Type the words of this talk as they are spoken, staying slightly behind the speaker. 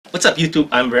What's up YouTube?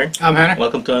 I'm Vern. I'm Hannah.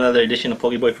 Welcome to another edition of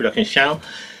Pogiboy Productions channel.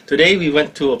 Today we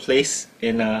went to a place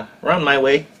in around my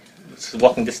way. It's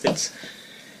walking distance.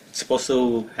 It's supposed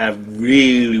to have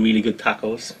really good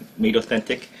tacos, made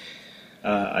authentic.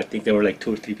 I think there were like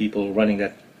 2 or 3 people running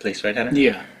that place, right, Hannah?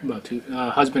 Yeah, about 2.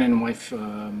 Husband and wife,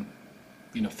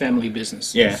 family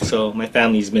business. Yeah, so my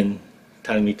family's been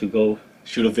telling me to go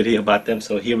shoot a video about them.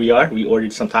 So here we are. We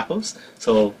ordered some tacos.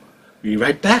 So we'll be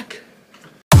right back.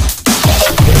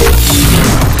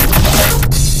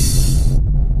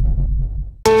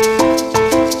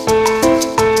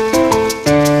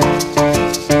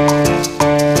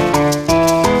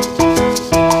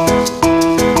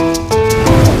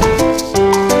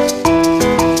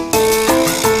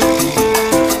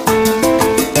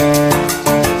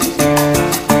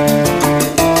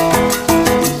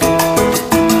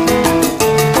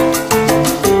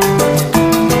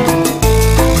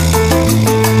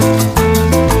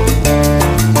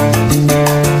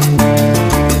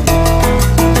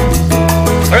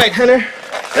 Hunter,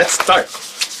 let's start.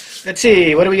 Let's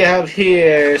see, what do we have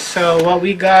here? So what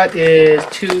we got is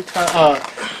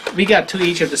we got 2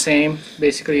 each of the same.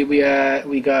 Basically, we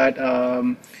got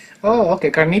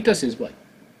carnitas is what?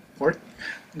 Pork?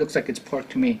 Looks like it's pork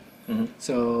to me. Mm-hmm.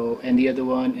 So, and the other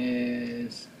one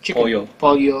is chicken.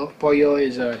 Pollo. Pollo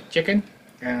is chicken.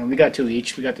 We got 2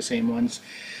 each. We got the same ones.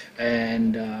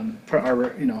 And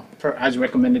as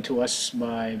recommended to us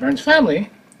by Vern's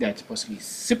family, that's supposed to be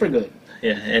super good.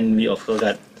 Yeah, and we also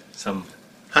got some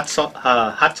hot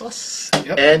sauce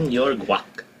Yep. and your guac.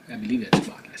 I believe it's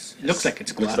guac. Yes. It looks like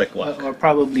it's guac. Looks like guac. Or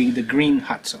probably the green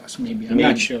hot sauce, maybe. I'm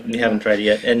not sure. We haven't tried it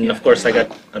yet. And Yeah. of course, I got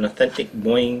an authentic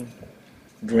Boing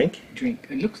drink.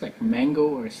 It looks like mango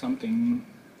or something.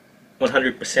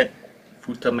 100%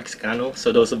 Fruta Mexicano.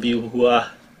 So those of you who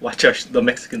watch the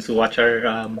Mexicans who watch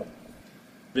our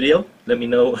video, let me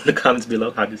know in the comments below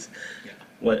how this,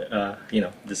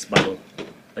 this bottle.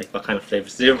 Like what kind of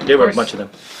flavors? There were a bunch of them.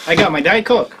 I got my Diet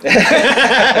Coke.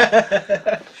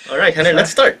 All right, Hunter, let's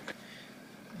start.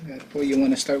 Well, you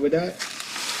want to start with that?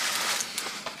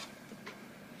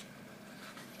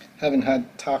 Haven't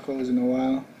had tacos in a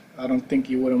while. I don't think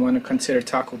you wouldn't want to consider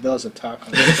Taco Bell's a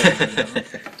taco.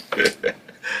 Let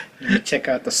me check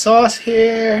out the sauce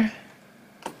here.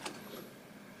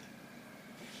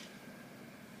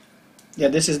 Yeah,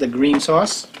 this is the green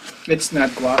sauce. It's not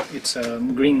guac. It's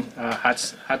green hot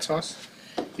sauce.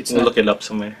 We'll look it up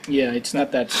somewhere. Yeah, it's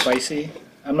not that spicy.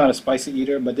 I'm not a spicy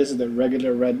eater, but this is the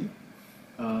regular red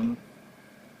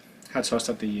hot sauce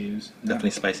that they use.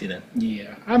 Definitely spicy then.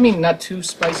 Yeah, I mean not too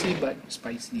spicy, but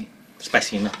spicy.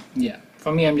 Spicy enough. Yeah,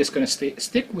 for me, I'm just gonna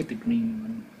stick with the green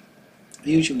one. I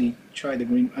usually try the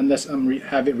green unless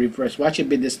have it reversed. Watch it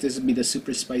be this will be the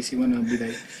super spicy one. I'll be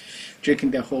like drinking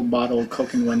the whole bottle of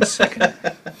Coke in 1 second.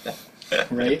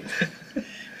 Right?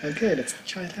 Okay, let's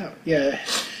try it out. Yeah,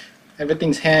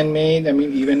 everything's handmade. I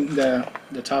mean, even the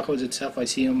tacos itself, I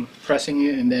see them pressing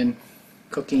it and then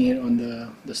cooking it on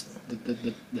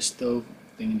the stove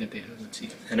thing that they have. Let's see.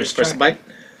 And there's first bite.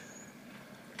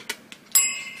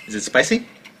 Is it spicy?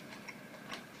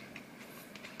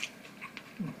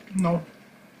 No.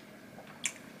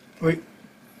 Wait,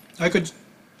 I could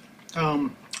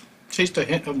taste a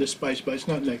hint of the spice, but it's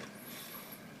not like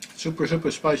super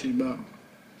spicy, but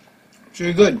it's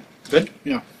really good. Good?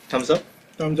 Yeah. Thumbs up?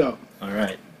 Thumbs up.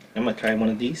 Alright. I'm gonna try one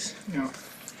of these. Yeah.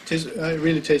 It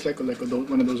really tastes like one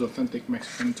of those authentic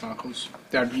Mexican tacos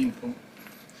that I've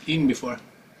eaten before.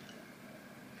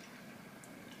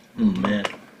 Man.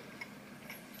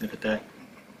 Look at that.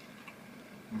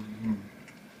 Mm-hmm.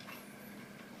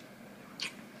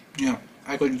 Yeah,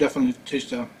 I could definitely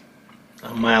taste a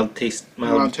mild taste.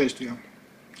 mild taste, yeah.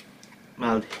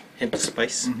 Mild hint of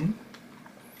spice. Mm-hmm.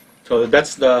 So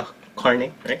that's the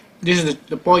carne, right? This is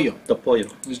the pollo. The pollo.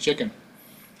 This chicken.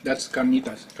 That's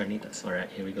carnitas. Carnitas. Alright,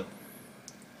 here we go.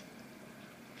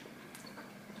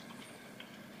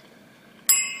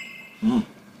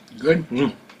 Good?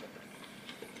 Mmm.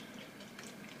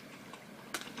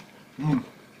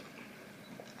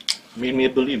 Made me a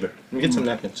believer. Let me get some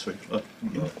napkins for you.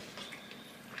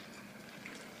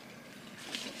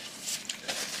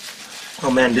 Oh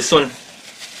man, this one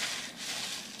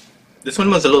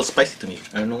was a little spicy to me.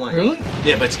 I don't know why. Really?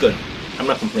 Yeah, but it's good. I'm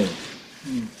not complaining.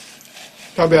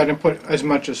 Probably I didn't put as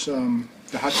much as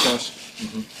the hot sauce.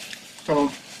 So,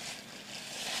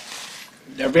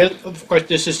 of course,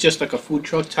 this is just like a food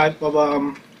truck type of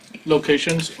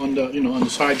locations on the on the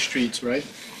side streets, right?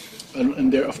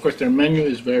 And of course their menu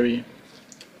is very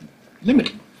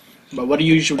limited. But what do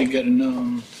you usually get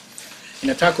in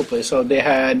a taco place? So they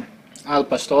had al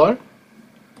pastor,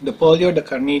 the pollo, the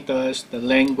carnitas, the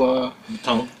lengua, The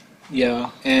tongue. Yeah,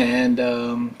 and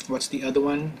what's the other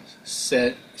one?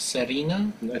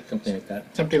 Serena? Something like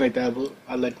that. Something like that.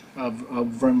 I'll let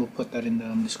Vern will put that in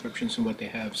the descriptions of what they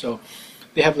have. So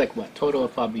they have like what total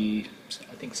of probably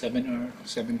I think seven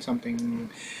something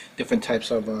different types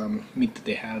of meat that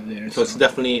they have there. So it's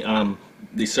definitely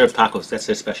they serve tacos. That's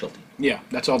their specialty. Yeah,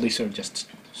 that's all they serve, just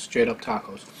straight up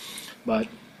tacos. But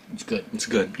it's good. It's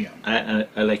good. Yeah.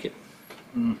 I like it.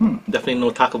 Definitely no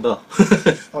Taco Bell.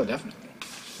 Oh, definitely.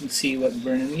 Let's see what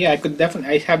Vernon. Yeah, I could definitely.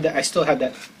 I have that. I still have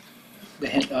that. The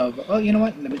hint of. Oh, you know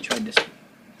what? Let me try this.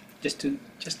 Just to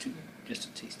taste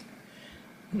it.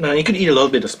 No, you can eat a little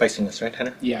bit of spiciness, right,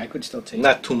 Hannah? Yeah, I could still taste.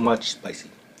 Not too much spicy.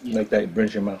 Yeah. Like that, it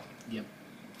burns your mouth. Yep.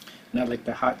 Not like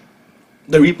the hot.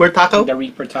 The Reaper taco? The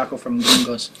Reaper taco from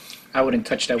Gringos. I wouldn't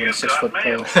touch that with a 6-foot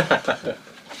pole.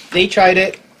 They tried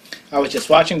it. I was just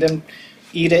watching them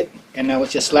eat it, and I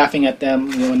was just laughing at them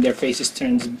when their faces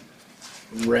turns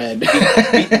red.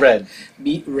 Beet red.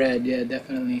 Beet red, yeah,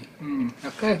 definitely.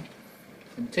 Okay.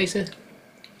 Can you taste it?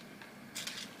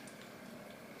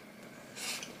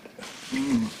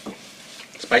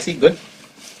 Spicy, good.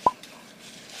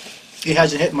 It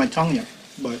hasn't hit my tongue yet,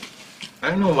 but I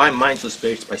don't know why mine was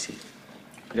very spicy.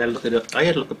 I gotta look it up. I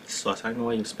gotta look up the sauce. I don't know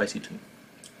why it was spicy to me.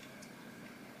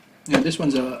 yeah, this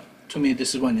one's to me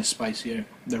this one is spicier.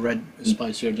 The red is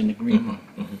spicier than the green one.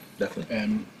 Definitely.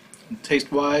 And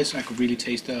taste wise, I could really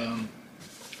taste the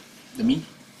meat.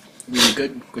 Really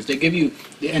good because they give you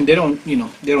and they don't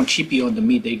they don't cheap you on the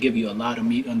meat. They give you a lot of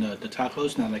meat on the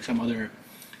tacos, not like some other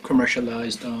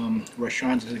commercialized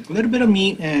restaurants. It's like a little bit of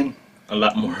meat and A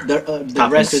lot more. the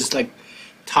rest is like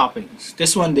toppings.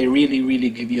 This one they really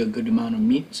give you a good amount of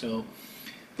meat, so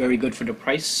very good for the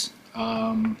price.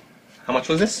 How much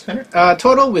was this, Henry?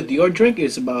 Total with your drink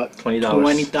is about $20.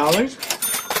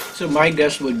 $20. So my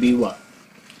guess would be what?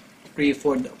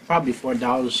 Probably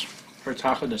 $4 per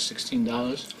taco. That's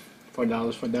 $16.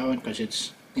 $4 for that one because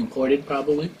it's imported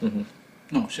probably.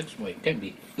 No, wait, can't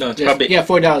be. No, it's Yes, probably yeah,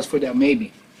 $4 for that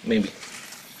maybe. maybe.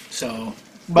 So,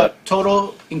 but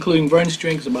total including Vern's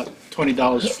drink is about $20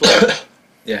 flat.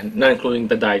 Yeah, not including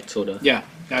the diet soda. Yeah,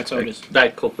 that's all it is.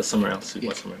 Diet Coke was somewhere else. It Yeah.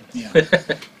 was somewhere else. Yeah,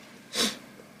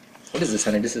 What is this,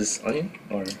 Henry? This is onion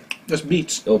or just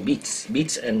beets. oh beets,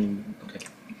 beets and okay.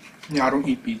 Yeah, I don't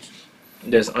eat beets.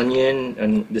 There's onion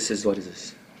and this is what is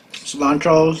this?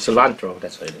 Cilantro. Cilantro.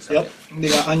 That's what it is. Yep, they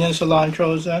got onion,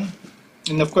 cilantros,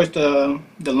 and of course the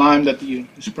lime that you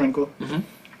sprinkle.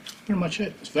 Pretty much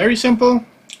it. It's very simple,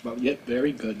 but yet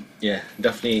very good. Yeah,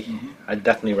 definitely. I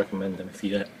definitely recommend them if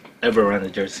you ever around the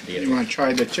Jersey City You area. want to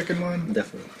try the chicken one?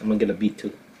 Definitely. I'm gonna get a beet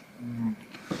too.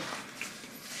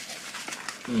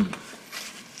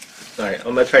 Alright,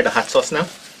 I'm gonna try the hot sauce now.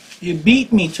 You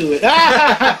beat me to it.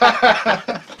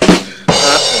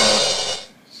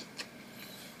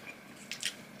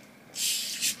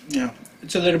 Yeah,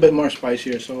 it's a little bit more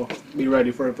spicier, so be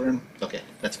ready for it, Vern. Okay,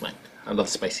 that's fine. I love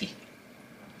spicy.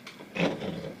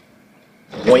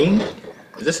 Boing.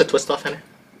 Is this a twist off, Henry?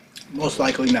 Most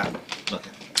likely not. Okay.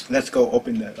 Let's go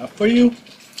open that up for you,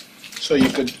 so you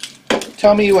could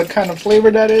tell me what kind of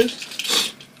flavor that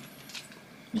is.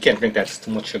 You can't drink that. It's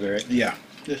too much sugar, right? Yeah,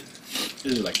 this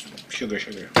is like sugar.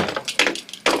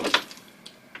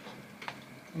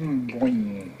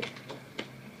 Boing.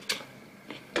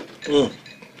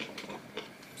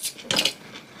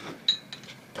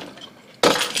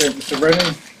 Okay, Mr.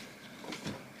 Brennan,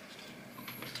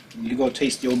 you go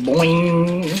taste your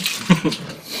boing.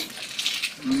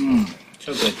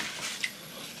 So good.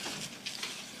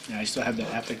 Yeah, I still have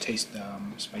that aftertaste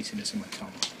spiciness in my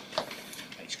tongue.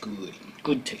 It's good.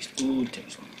 Good taste. Good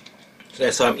taste.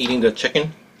 So I'm eating the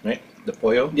chicken, right? The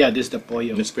pollo. Yeah, this is the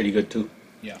pollo. It's pretty good too.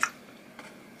 Yeah.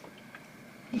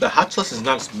 The hot sauce is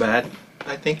not as bad,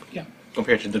 I think. Yeah.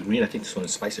 Compared to the green, I think this one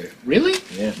is spicier. Really?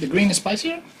 Yeah. The green is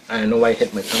spicier? I don't know why it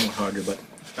hit my tongue harder, but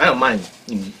I don't mind.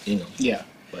 You know. Yeah.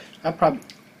 But I'll probably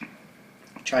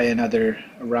try another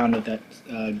round of that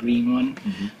green one,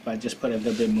 but I just put a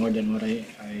little bit more than what I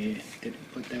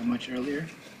didn't put that much earlier.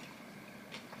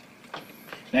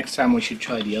 Next time we should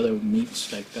try the other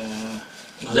meats like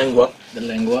lengua, the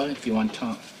lengua if you want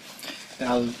to.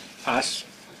 The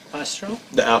pastro,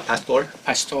 the al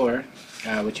pastor.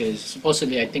 which is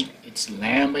supposedly I think it's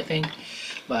lamb I think,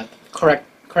 but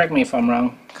correct me if I'm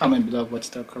wrong. Comment below what's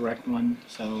the correct one.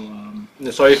 So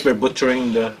Sorry if we're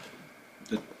butchering the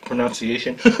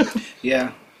pronunciation.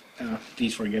 yeah,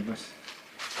 please forgive us.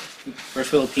 We're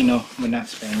Filipino, we're not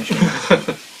Spanish.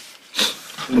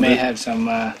 We may have some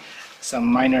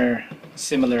minor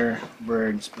similar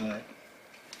words, but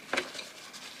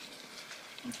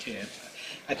okay.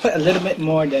 I put a little bit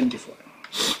more than before.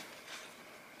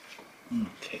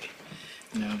 Okay,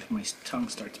 Now, if my tongue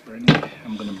starts burning,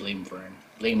 I'm gonna blame Vern.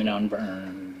 Blame it on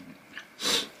Vern.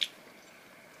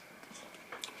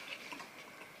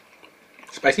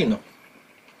 Spicy? No.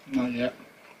 Not yet.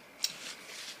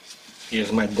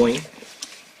 Here's my boing.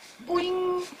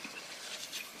 Boing.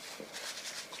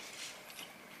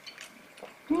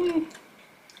 Mm.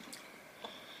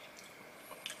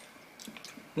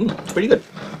 It's pretty good.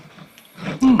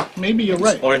 Maybe you're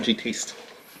right. Orangey taste.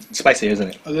 It's spicy, isn't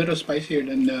it? A little spicier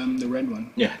than the red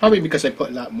one. Yeah. Probably because I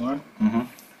put a lot more.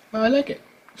 But I like it.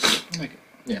 I like it.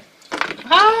 Yeah.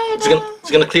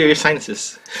 It's gonna clear your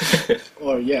sinuses.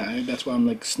 Or yeah, that's why I'm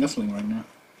like sniffling right now.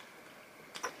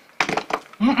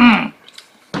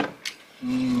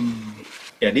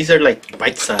 Yeah, these are like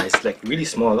bite-sized, like really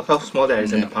small. Look how small that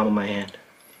is in the palm of my hand.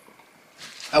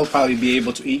 I would probably be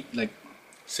able to eat like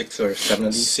 6 or 7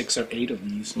 of these. 6 or 8 of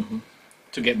these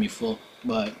to get me full.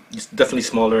 But It's definitely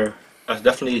smaller.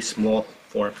 Definitely small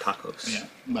form tacos. yeah,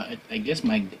 but I guess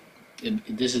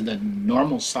this is the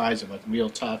normal size of a real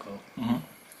taco.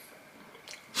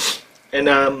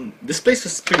 And this place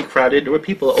was pretty crowded. There were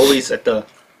people always at the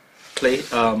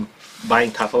place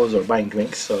buying tacos or buying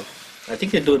drinks. So I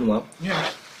think they're doing well. Yeah.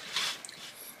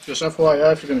 Just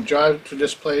FYI, if you're gonna drive to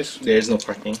this place, There is no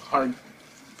parking. hard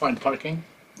find parking.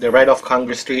 They're right off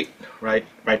Congress Street, right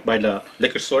by the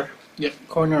liquor store. Yep.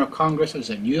 Corner of Congress is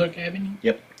at New York Avenue.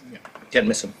 Yep. Yep. Can't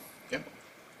miss them. Yep.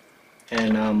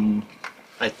 And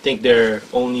I think they're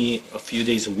only a few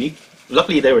days a week.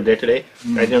 Luckily, they were there today.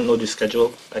 I didn't know the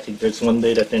schedule. I think there's one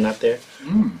day that they're not there.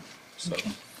 So.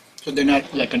 Okay. So they're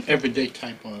not like an everyday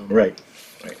type of. Right.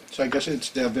 Right. So I guess it's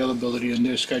the availability in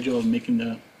their schedule of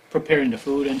preparing the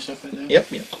food and stuff like that.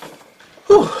 Yep. Yep.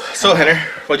 Whew. So, Henner,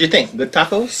 what do you think? Good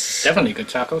tacos? Definitely good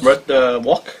tacos. Worth the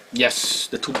walk? Yes.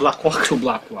 The 2-block walk?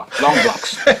 2-block walk. Long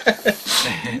blocks.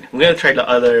 We're gonna try the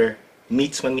other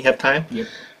meats when we have time. Yep.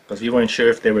 Because we weren't sure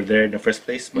if they were there in the first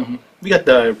place. But we got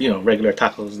the regular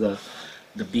tacos,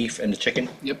 the beef and the chicken.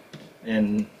 Yep.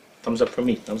 And thumbs up for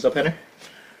me. Thumbs up, Henner.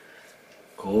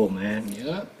 Cool, man.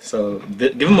 Yeah. So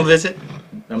give them a visit.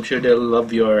 I'm sure they'll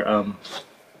love your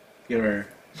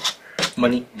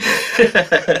money.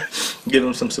 Give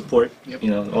them some support.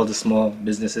 Yep. All the small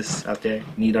businesses out there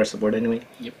need our support anyway.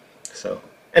 Yep. So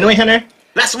anyway, Henner,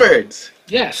 last words.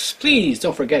 Yes. Please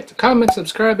don't forget to comment,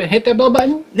 subscribe, and hit that bell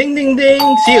button. Ding, ding,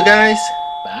 ding. See you guys.